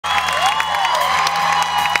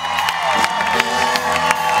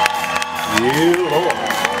Yeah, Lord.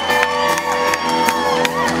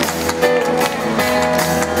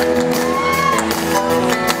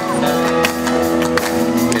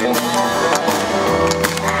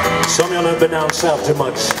 Some of y'all have been down south too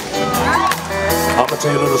much. I'm gonna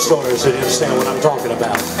tell you a little story so you understand what I'm talking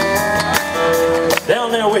about.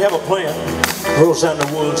 Down there we have a plant, grows out in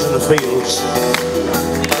the woods and the fields.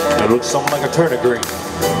 It looks something like a turnip green.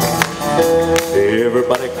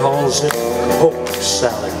 Everybody calls it Polk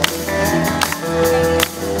salad.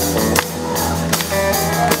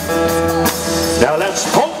 Now that's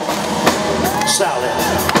Polk salad.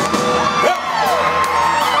 Yep.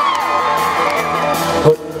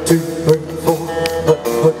 1, 2, 3, 4.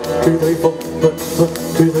 1, 2, 3, 4. 1,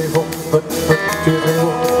 2, 3, 4. 1, 2, 3,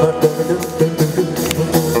 4.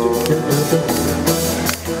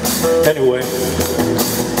 Anyway,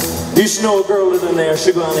 used to know a girl lived in there.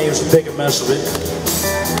 She'd go out there and used to take a mess of it,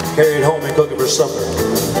 carry it home and cook it for supper.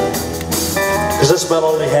 Because that's about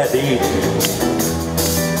all they had to eat.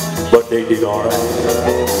 But they did all right.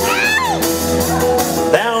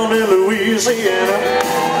 Down in Louisiana,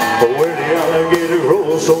 where the alligator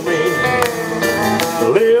rolls so mean,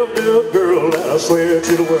 lived a girl that I swear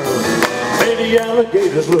to the world made the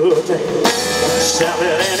alligators look tame.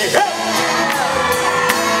 Salad Annie, hey!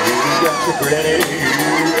 You got your granny.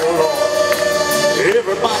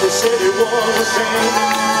 Everybody said it was a shame,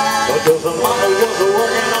 because the mama was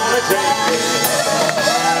working on a tank.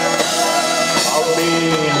 I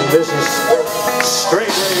mean, this is straight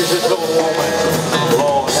raised this old woman.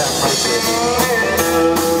 Lord have mercy.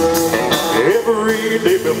 Every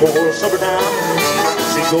day before supper time,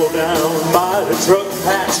 she'd go down by the truck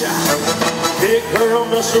patch, pick her a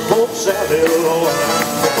mess of Polk salad, Lord,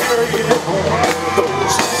 carry it home with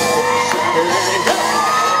those salad.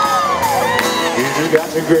 You got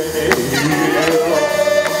your granny.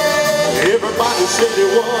 Everybody said it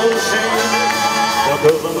was a shame,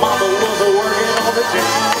 because the mama was working on the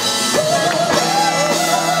chain.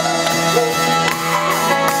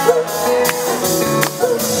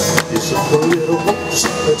 It's a little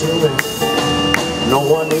salad to me. No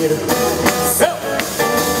one needed help.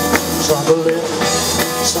 Stop a little,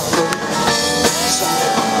 stop a little, stop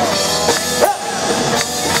it.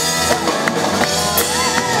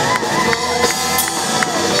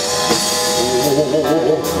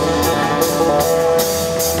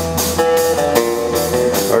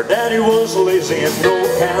 Her daddy was lazy and no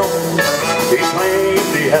count. He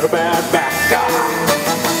claimed he had a bad back.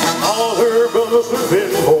 All her brothers were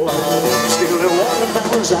big boys, stealing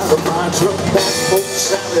watermelons out of my truck. That Polk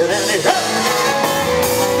salad Annie, hey!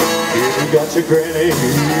 You got your granny.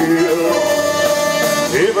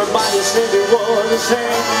 Everybody said it was a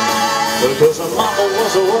shame, because her mama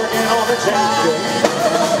was working on the tank.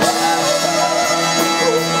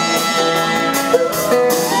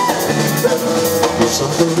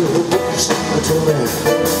 Something little boy, something to me.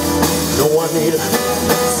 No one need help.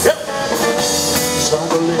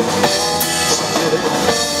 Something little, something little,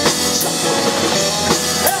 something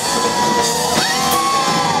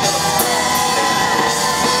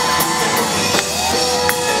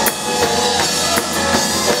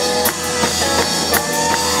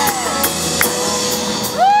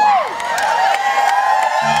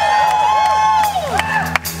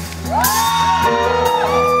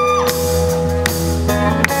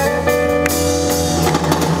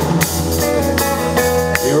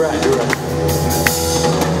You're right.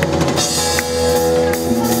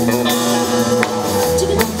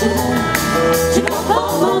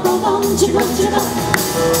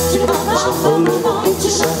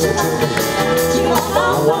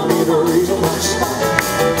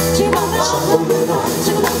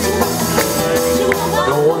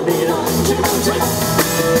 No one need